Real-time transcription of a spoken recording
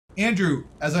Andrew,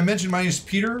 as I mentioned, my name is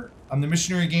Peter. I'm the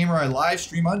Missionary Gamer. I live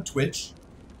stream on Twitch.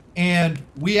 And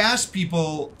we asked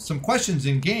people some questions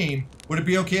in game. Would it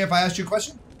be okay if I asked you a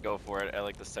question? Go for it. I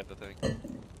like this type of thing.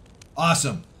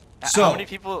 Awesome. So how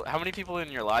many people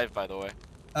in your live, by the way?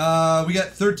 We got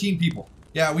 13 people.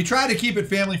 Yeah, we try to keep it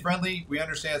family friendly. We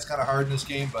understand it's kind of hard in this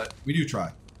game, but we do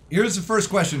try. Here's the first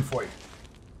question for you.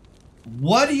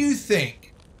 What do you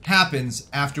think happens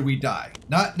after we die?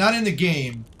 Not in the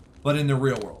game, but in the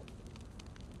real world.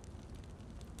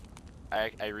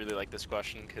 I really like this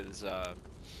question because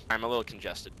I'm a little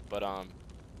congested, but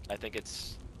I think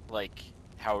it's like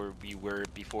how we were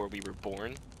before we were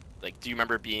born. Like, do you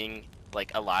remember being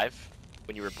like alive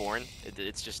when you were born?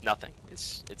 It's just nothing.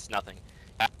 It's nothing.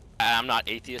 I'm not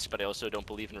atheist, but I also don't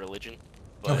believe in religion.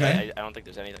 But okay. I don't think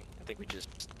there's anything. I think we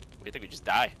just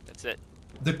die. That's it.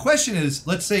 The question is,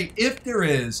 let's say if there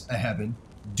is a heaven,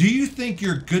 do you think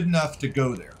you're good enough to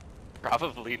go there?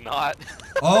 Probably not.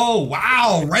 Oh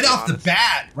wow! Right off the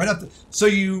bat, so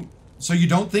you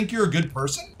don't think you're a good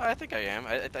person? I think I am.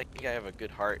 I think I have a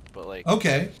good heart, but like.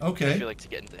 Okay. I feel like to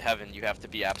get into heaven, you have to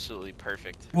be absolutely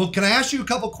perfect. Well, can I ask you a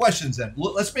couple questions then?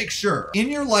 Let's make sure. In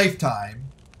your lifetime,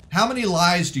 how many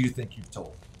lies do you think you've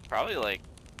told? Probably like,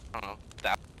 I don't know,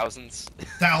 thousands.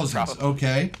 Thousands.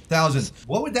 Okay, thousands.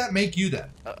 What would that make you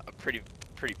then? A pretty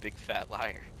big fat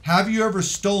liar. Have you ever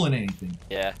stolen anything?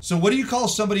 Yeah. So what do you call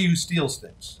somebody who steals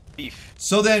things? Thief.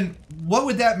 So then, what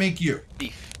would that make you?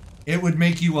 Thief. It would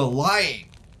make you a lying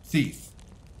thief.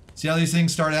 See how these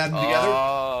things start adding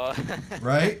together?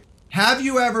 Right? Have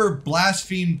you ever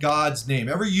blasphemed God's name?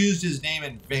 Ever used his name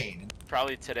in vain?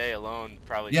 Probably today alone,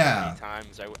 probably 20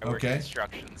 times. I work in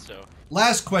construction, so.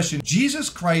 Last question.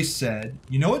 Jesus Christ said,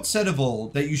 you know it said of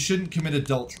old that you shouldn't commit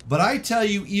adultery. But I tell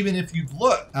you, even if you've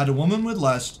looked at a woman with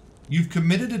lust, you've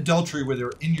committed adultery with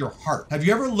her in your heart. Have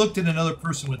you ever looked at another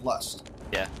person with lust?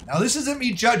 Yeah. Now this isn't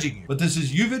me judging you, but this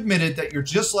is you've admitted that you're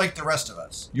just like the rest of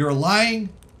us. You're a lying,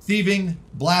 thieving,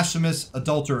 blasphemous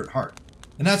adulterer at heart.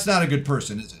 And that's not a good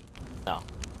person, is it? No.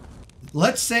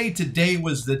 Let's say today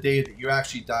was the day that you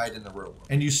actually died in the real world,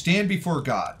 and you stand before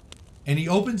God, and he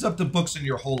opens up the books in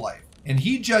your whole life, and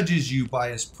he judges you by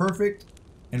his perfect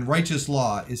and righteous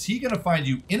law. Is he going to find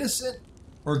you innocent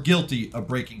or guilty of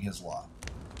breaking his law?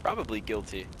 Probably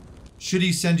guilty. Should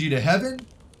he send you to heaven,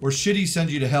 or should he send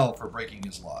you to hell for breaking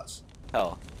his laws?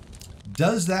 Hell.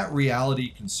 Does that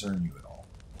reality concern you at all?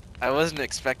 I wasn't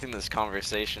expecting this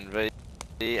conversation, but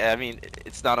I mean,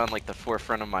 it's not on like the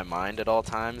forefront of my mind at all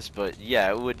times, but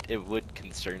yeah, it would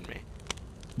concern me.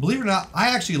 Believe it or not, I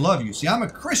actually love you. See, I'm a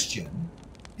Christian,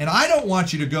 and I don't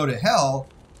want you to go to hell,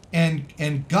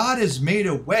 and God has made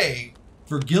a way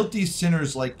for guilty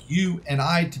sinners like you and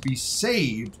I to be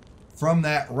saved from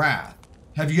that wrath.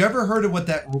 Have you ever heard of what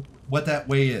that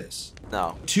way is?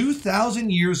 No. 2,000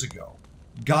 years ago,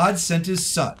 God sent his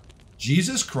son,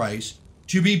 Jesus Christ,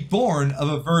 to be born of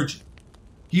a virgin.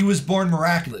 He was born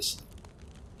miraculously.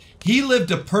 He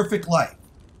lived a perfect life.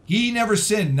 He never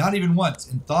sinned, not even once,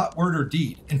 in thought, word, or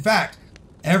deed. In fact,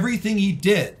 everything he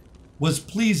did was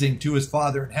pleasing to his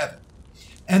Father in heaven.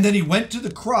 And then he went to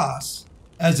the cross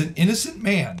as an innocent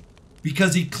man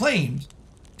because he claimed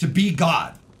to be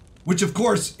God, which of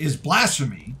course is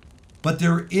blasphemy, but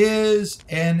there is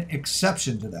an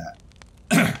exception to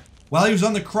that. While he was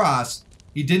on the cross,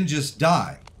 he didn't just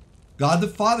die. God the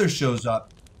Father shows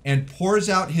up and pours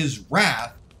out his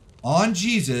wrath on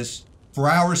Jesus for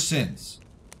our sins,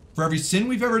 for every sin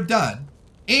we've ever done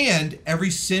and every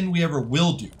sin we ever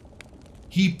will do.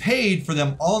 He paid for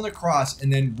them all on the cross,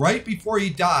 and then right before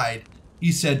he died,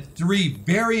 he said three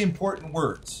very important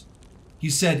words.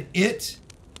 He said, "It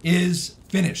is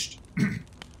finished."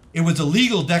 It was a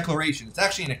legal declaration. It's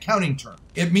actually an accounting term.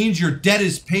 It means your debt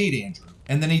is paid, Andrew.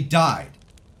 And then he died,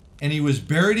 and he was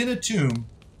buried in a tomb.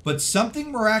 But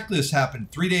something miraculous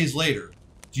happened 3 days later.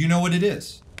 Do you know what it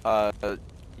is?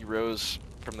 He rose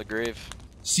from the grave.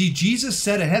 See, Jesus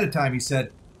said ahead of time, he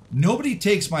said, nobody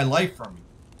takes my life from me.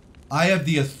 I have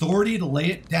the authority to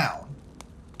lay it down,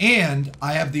 and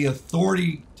I have the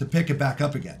authority to pick it back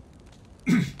up again.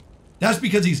 That's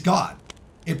because he's God.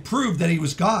 It proved that he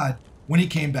was God when he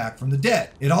came back from the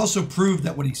dead. It also proved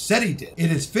that what he said he did,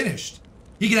 it is finished.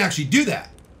 He can actually do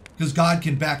that because God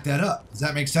can back that up. Does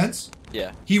that make sense?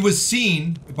 Yeah. He was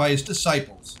seen by his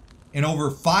disciples and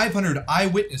over 500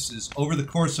 eyewitnesses over the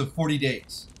course of 40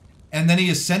 days. And then he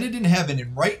ascended in heaven,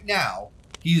 and right now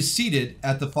he is seated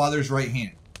at the Father's right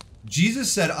hand. Jesus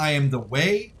said, I am the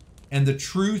way and the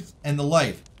truth and the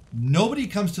life. Nobody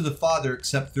comes to the Father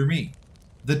except through me.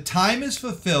 The time is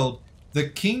fulfilled. The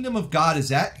kingdom of God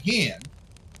is at hand.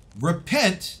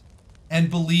 Repent and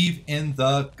believe in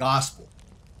the gospel.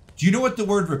 Do you know what the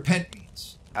word repent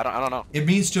means? I don't know. It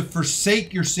means to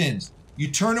forsake your sins. You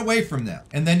turn away from them,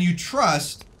 and then you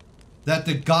trust that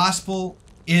the gospel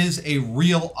is a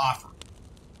real offer.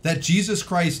 That Jesus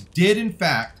Christ did, in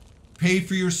fact, pay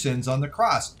for your sins on the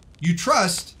cross. You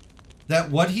trust that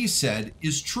what he said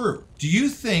is true. Do you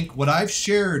think what I've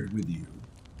shared with you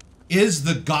is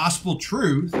the gospel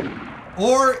truth,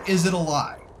 or is it a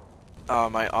lie?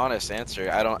 My honest answer,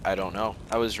 I don't know.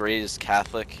 I was raised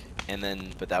Catholic,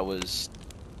 but that was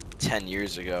 10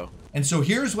 years ago. And so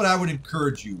here's what I would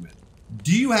encourage you with.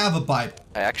 Do you have a Bible?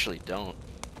 I actually don't.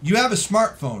 You have a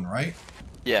smartphone, right?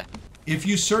 Yeah. If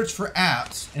you search for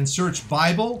apps and search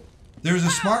Bible, there's a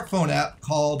smartphone app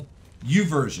called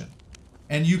YouVersion.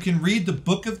 And you can read the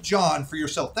book of John for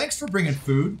yourself. Thanks for bringing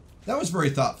food. That was very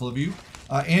thoughtful of you.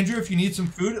 Andrew, if you need some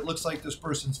food, it looks like this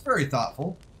person's very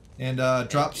thoughtful and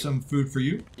dropped some food for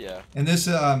you. Yeah. And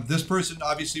this person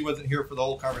obviously wasn't here for the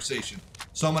whole conversation.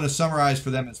 So I'm going to summarize for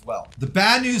them as well. The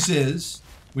bad news is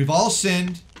we've all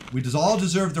sinned. We all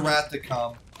deserve the wrath to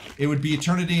come. It would be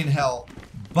eternity in hell.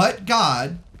 But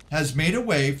God has made a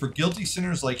way for guilty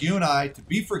sinners like you and I to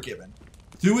be forgiven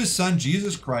through his son,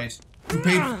 Jesus Christ, who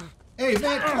paid for... Hey,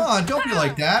 man, come on. Don't be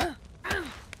like that.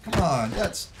 Come on.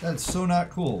 That's so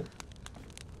not cool.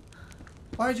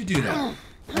 Why'd you do that?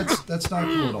 That's not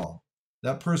cool at all.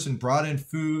 That person brought in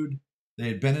food. They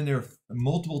had been in there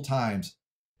multiple times.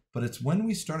 But it's when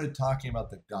we started talking about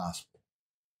the gospel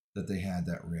that they had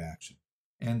that reaction.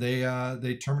 And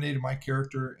they terminated my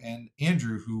character and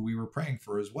Andrew, who we were praying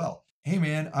for as well. Hey,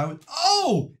 man,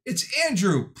 oh, it's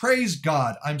Andrew. Praise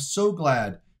God. I'm so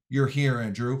glad you're here,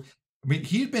 Andrew. I mean,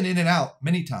 he'd been in and out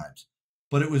many times,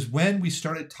 but it was when we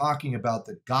started talking about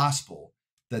the gospel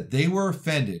that they were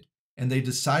offended and they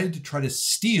decided to try to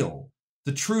steal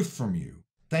the truth from you.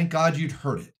 Thank God you'd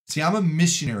heard it. See, I'm a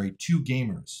missionary to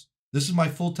gamers. This is my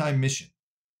full-time mission.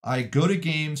 I go to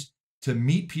games to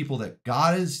meet people that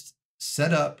God has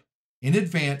set up in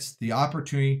advance the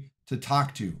opportunity to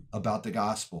talk to about the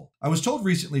gospel. I was told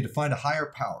recently to find a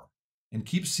higher power and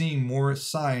keep seeing more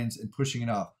signs and pushing it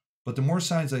off. But the more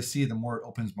signs I see, the more it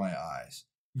opens my eyes.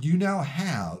 You now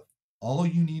have all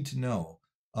you need to know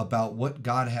about what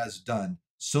God has done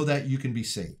so that you can be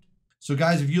saved. So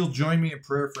guys, if you'll join me in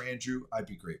prayer for Andrew, I'd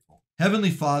be grateful. Heavenly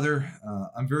Father,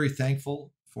 I'm very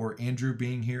thankful for Andrew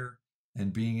being here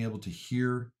and being able to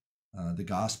hear the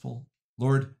gospel.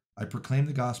 Lord, I proclaim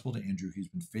the gospel to Andrew. He's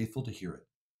been faithful to hear it.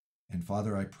 And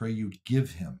Father, I pray you'd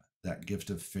give him that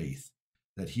gift of faith,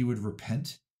 that he would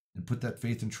repent and put that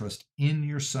faith and trust in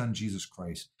your son, Jesus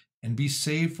Christ, and be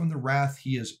saved from the wrath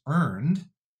he has earned,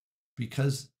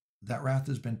 because that wrath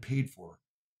has been paid for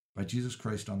by Jesus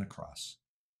Christ on the cross.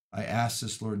 I ask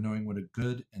this, Lord, knowing what a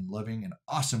good and loving and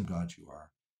awesome God you are,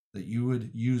 that you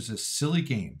would use this silly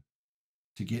game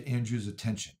to get Andrew's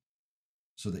attention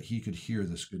so that he could hear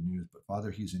this good news. But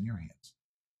Father, he's in your hands.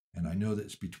 And I know that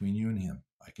it's between you and him.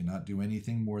 I cannot do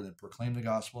anything more than proclaim the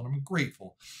gospel, and I'm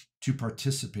grateful to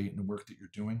participate in the work that you're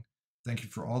doing. Thank you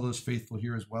for all those faithful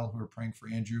here as well who are praying for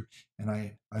Andrew. And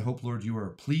I hope, Lord, you are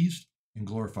pleased and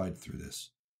glorified through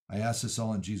this. I ask this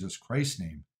all in Jesus Christ's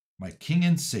name, my King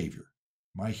and Savior,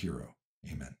 my hero.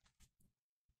 Amen.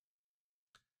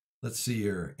 Let's see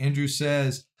here. Andrew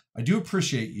says, I do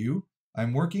appreciate you.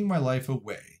 I'm working my life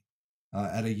away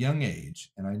at a young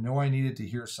age, and I know I needed to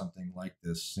hear something like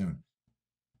this soon.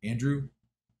 Andrew,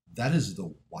 that is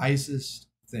the wisest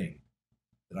thing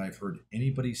that I've heard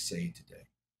anybody say today.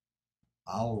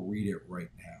 I'll read it right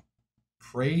now.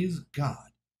 Praise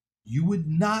God. You would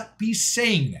not be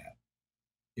saying that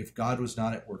if God was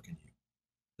not at work in you.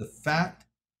 The fact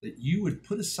that you would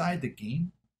put aside the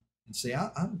game and say,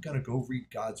 I'm going to go read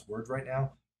God's word right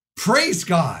now. Praise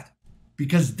God,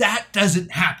 because that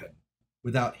doesn't happen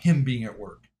without him being at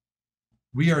work.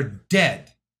 We are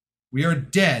dead. We are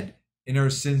dead in our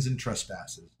sins and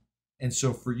trespasses. And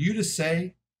so for you to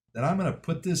say that I'm going to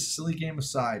put this silly game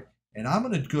aside and I'm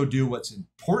going to go do what's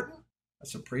important,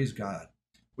 that's a praise God.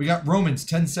 We got Romans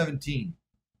 10:17.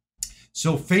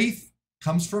 So faith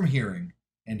comes from hearing,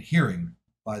 and hearing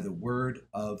by the word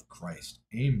of Christ.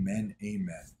 Amen,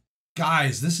 amen.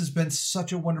 Guys, this has been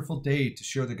such a wonderful day to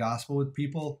share the gospel with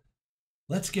people.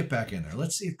 Let's get back in there.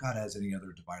 Let's see if God has any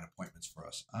other divine appointments for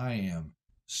us. I am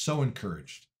so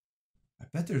encouraged. I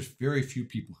bet there's very few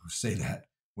people who say that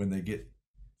when they get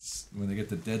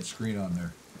the dead screen on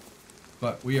there.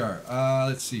 But we are.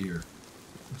 Let's see here.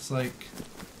 Looks like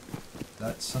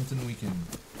that's something we can